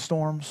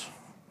rainstorms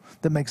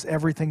that makes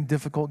everything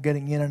difficult.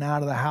 Getting in and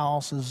out of the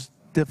house is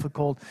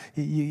difficult.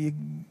 You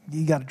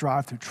got to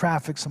drive through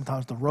traffic.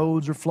 Sometimes the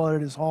roads are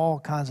flooded. It's all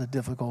kinds of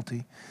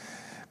difficulty.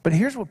 But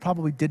here's what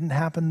probably didn't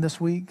happen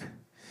this week,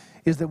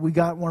 is that we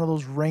got one of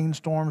those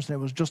rainstorms and it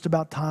was just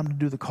about time to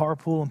do the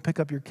carpool and pick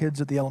up your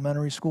kids at the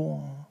elementary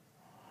school.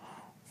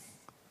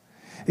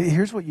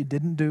 Here's what you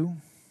didn't do.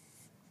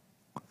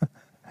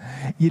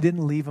 You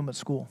didn't leave them at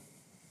school.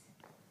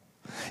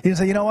 You can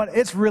say, you know what,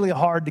 it's really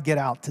hard to get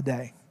out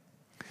today.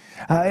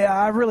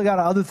 I've really got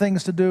other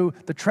things to do.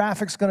 The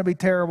traffic's going to be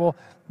terrible.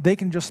 They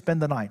can just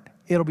spend the night.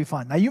 It'll be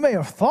fine. Now, you may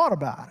have thought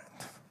about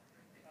it,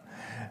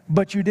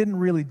 but you didn't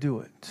really do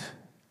it.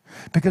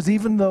 Because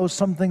even though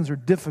some things are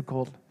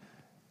difficult,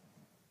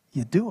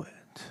 you do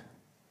it.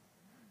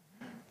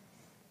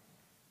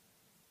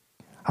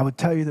 I would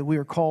tell you that we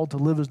are called to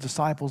live as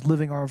disciples,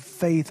 living our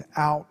faith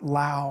out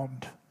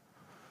loud.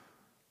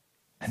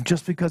 And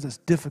just because it's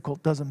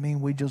difficult doesn't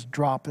mean we just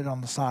drop it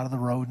on the side of the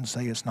road and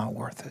say it's not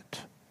worth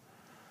it.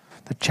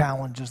 The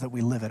challenge is that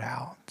we live it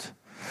out.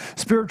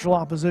 Spiritual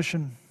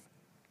opposition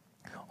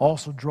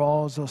also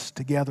draws us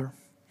together.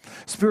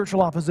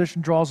 Spiritual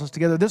opposition draws us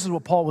together. This is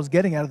what Paul was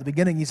getting at the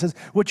beginning. He says,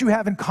 what you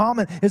have in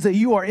common is that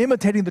you are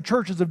imitating the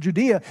churches of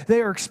Judea.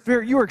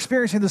 You are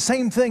experiencing the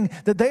same thing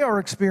that they are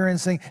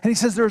experiencing. And he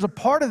says there's a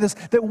part of this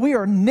that we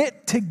are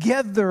knit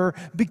together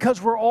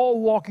because we're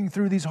all walking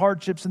through these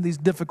hardships and these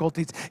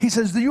difficulties. He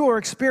says that you are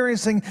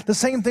experiencing the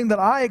same thing that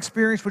I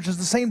experienced, which is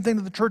the same thing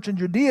that the church in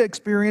Judea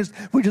experienced,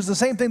 which is the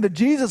same thing that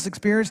Jesus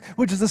experienced,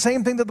 which is the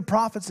same thing that the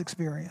prophets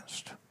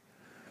experienced.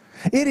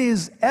 It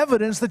is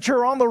evidence that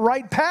you're on the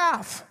right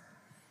path,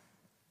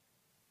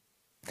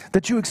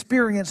 that you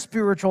experience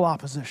spiritual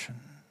opposition.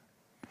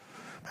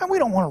 Man, we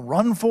don't want to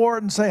run for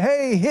it and say,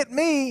 hey, hit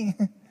me.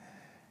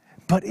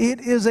 But it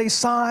is a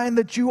sign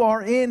that you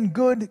are in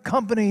good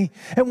company.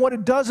 And what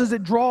it does is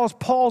it draws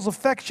Paul's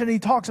affection. He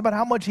talks about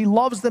how much he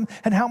loves them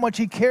and how much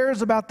he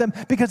cares about them,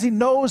 because he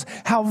knows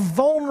how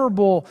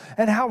vulnerable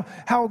and how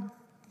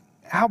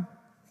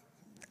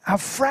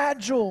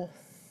fragile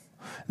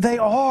they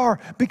are,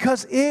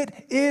 because it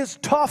is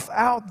tough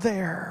out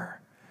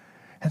there.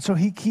 And so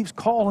he keeps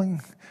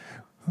calling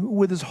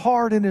with his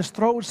heart in his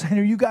throat, saying,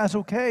 are you guys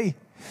okay?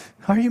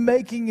 Are you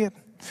making it?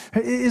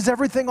 Is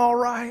everything all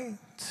right?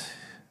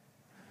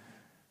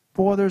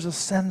 Boy, there's a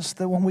sense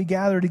that when we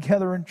gather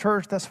together in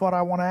church, that's what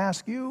I want to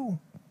ask you.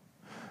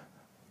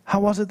 How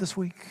was it this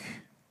week?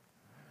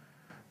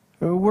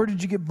 Where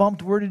did you get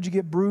bumped? Where did you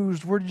get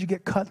bruised? Where did you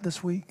get cut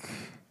this week?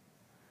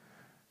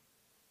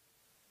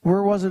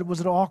 Where was it?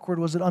 Was it awkward?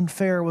 Was it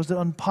unfair? Was it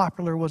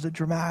unpopular? Was it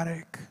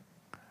dramatic?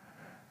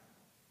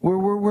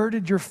 Where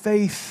did your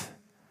faith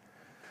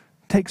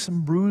take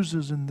some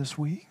bruises in this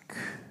week?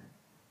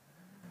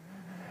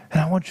 And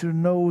I want you to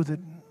know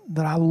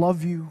that I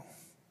love you.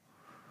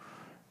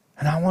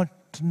 And I want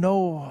to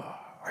know,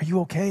 are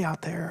you okay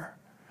out there?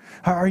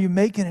 Are you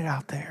making it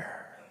out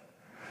there?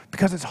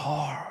 Because it's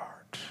hard.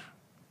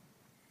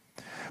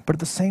 But at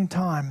the same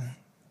time,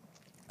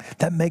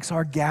 that makes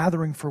our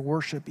gathering for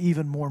worship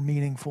even more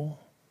meaningful.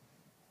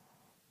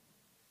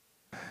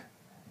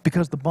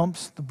 Because the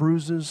bumps, the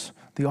bruises,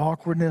 the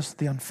awkwardness,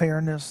 the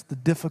unfairness, the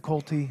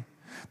difficulty,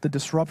 the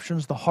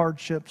disruptions, the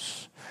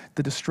hardships,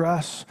 the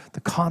distress,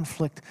 the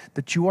conflict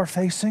that you are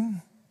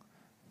facing,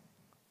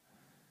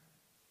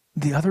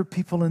 the other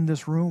people in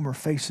this room are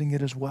facing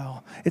it as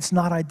well. It's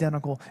not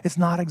identical. It's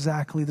not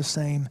exactly the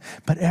same.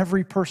 But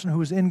every person who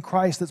is in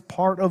Christ that's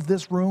part of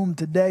this room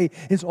today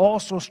is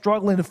also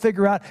struggling to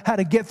figure out how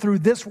to get through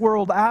this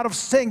world out of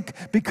sync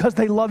because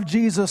they love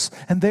Jesus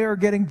and they are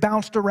getting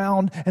bounced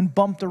around and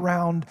bumped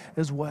around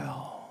as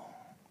well.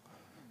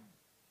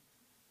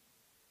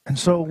 And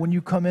so when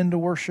you come into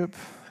worship,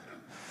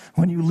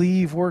 when you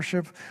leave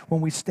worship,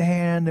 when we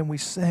stand and we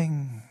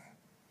sing,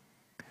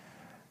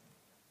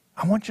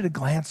 I want you to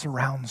glance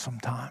around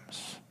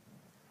sometimes.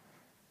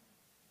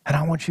 And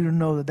I want you to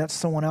know that that's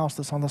someone else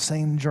that's on the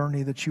same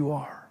journey that you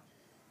are.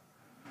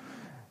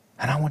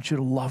 And I want you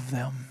to love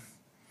them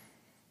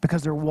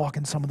because they're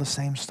walking some of the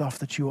same stuff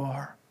that you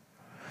are.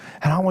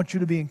 And I want you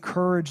to be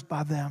encouraged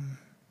by them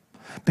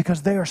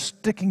because they are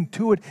sticking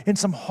to it in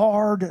some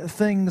hard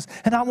things.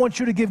 And I want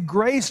you to give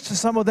grace to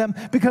some of them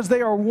because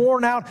they are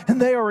worn out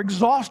and they are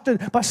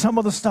exhausted by some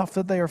of the stuff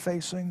that they are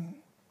facing.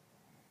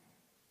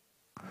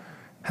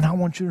 And I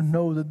want you to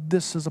know that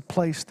this is a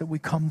place that we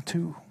come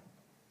to.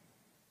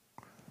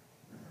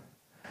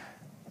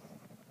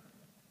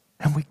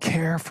 And we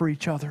care for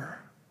each other.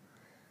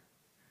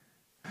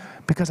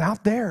 Because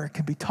out there, it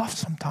can be tough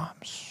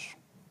sometimes.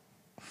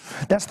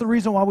 That's the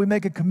reason why we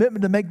make a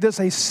commitment to make this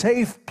a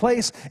safe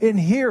place in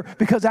here.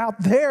 Because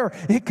out there,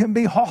 it can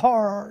be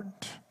hard.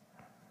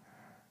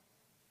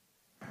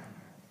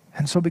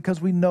 And so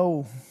because we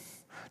know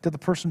that the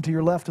person to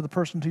your left, to the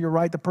person to your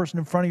right, the person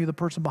in front of you, the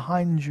person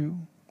behind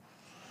you,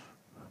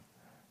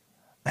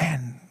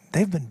 man,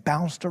 they've been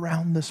bounced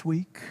around this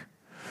week.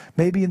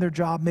 Maybe in their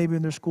job, maybe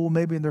in their school,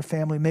 maybe in their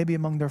family, maybe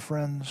among their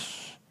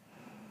friends.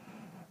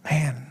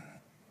 Man,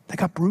 they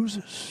got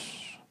bruises.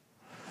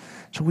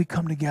 So we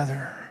come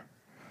together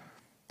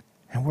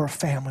and we're a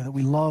family that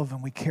we love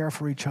and we care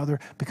for each other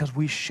because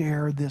we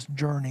share this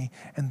journey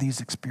and these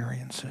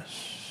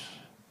experiences.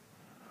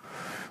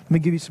 Let me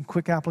give you some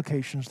quick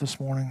applications this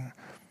morning.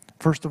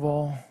 First of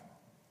all,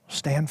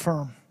 stand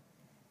firm.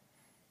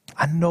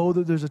 I know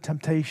that there's a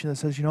temptation that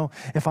says,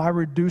 if I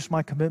reduce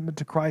my commitment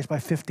to Christ by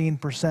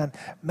 15%,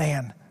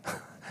 man,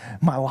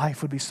 my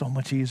life would be so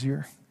much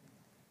easier.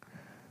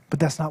 But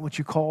that's not what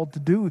you're called to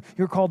do.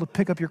 You're called to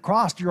pick up your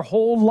cross your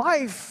whole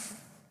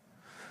life.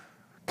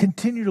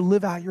 Continue to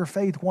live out your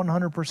faith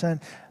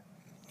 100%.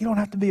 You don't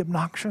have to be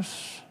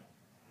obnoxious,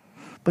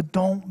 but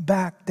don't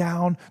back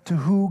down to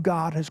who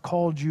God has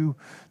called you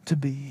to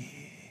be.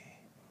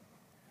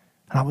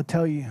 And I would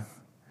tell you,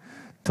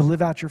 to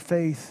live out your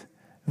faith,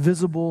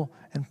 visible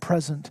and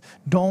present.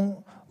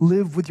 Don't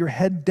live with your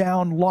head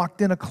down,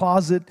 locked in a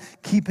closet,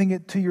 keeping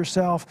it to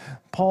yourself.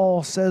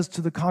 Paul says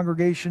to the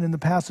congregation in the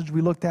passage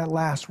we looked at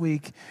last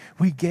week,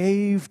 we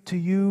gave to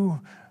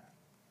you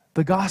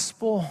the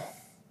gospel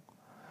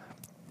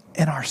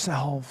and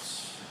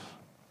ourselves.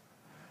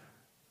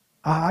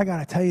 I got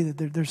to tell you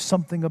that there's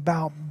something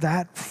about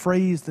that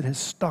phrase that has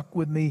stuck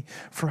with me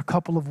for a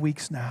couple of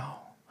weeks now.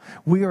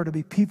 We are to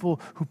be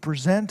people who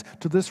present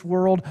to this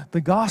world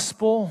the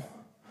gospel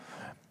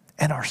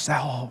and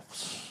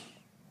ourselves.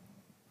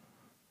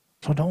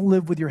 So don't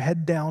live with your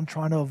head down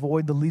trying to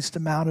avoid the least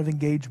amount of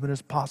engagement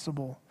as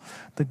possible.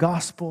 The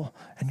gospel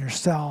and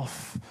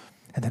yourself.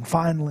 And then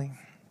finally,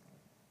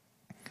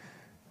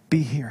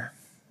 be here.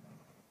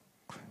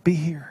 Be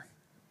here.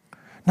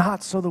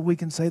 Not so that we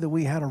can say that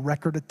we had a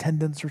record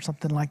attendance or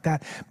something like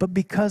that, but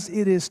because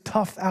it is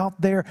tough out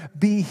there,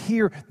 be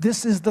here.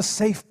 This is the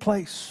safe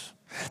place.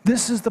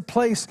 This is the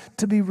place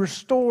to be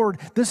restored.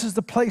 This is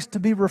the place to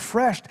be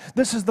refreshed.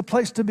 This is the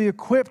place to be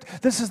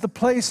equipped. This is the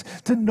place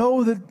to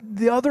know that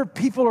the other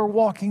people are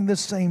walking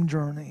this same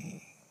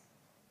journey.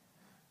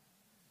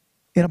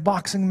 In a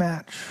boxing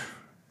match,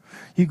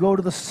 you go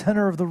to the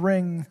center of the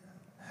ring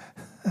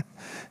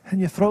and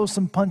you throw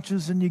some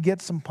punches and you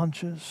get some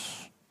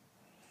punches.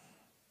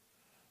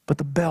 But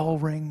the bell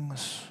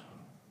rings.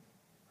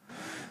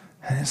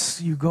 And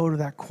you go to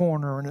that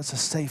corner and it's a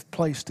safe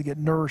place to get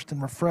nourished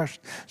and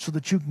refreshed so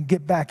that you can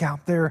get back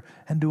out there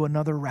and do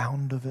another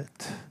round of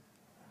it.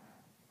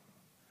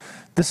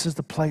 This is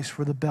the place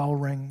where the bell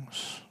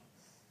rings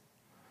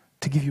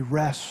to give you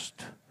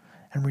rest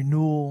and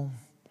renewal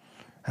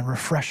and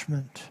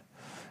refreshment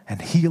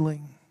and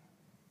healing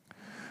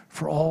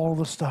for all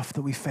the stuff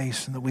that we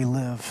face and that we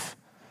live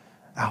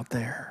out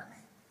there.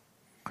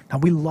 Now,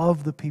 we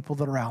love the people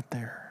that are out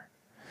there,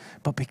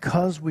 but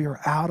because we are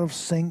out of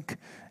sync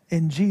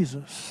in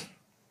Jesus,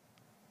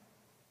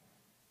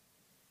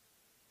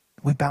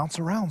 we bounce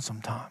around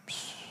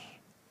sometimes.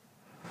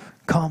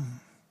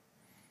 Come,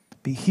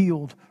 be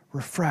healed,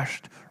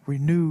 refreshed,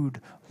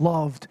 renewed,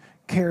 loved,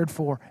 cared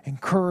for,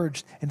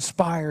 encouraged,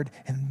 inspired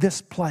in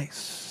this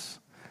place.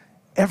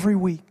 Every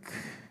week,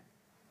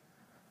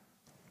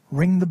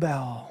 ring the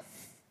bell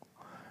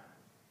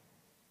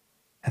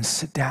and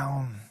sit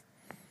down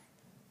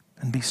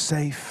and be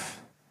safe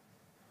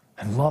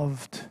and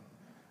loved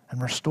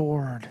and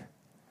restored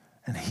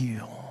and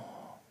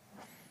heal.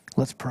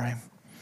 Let's pray.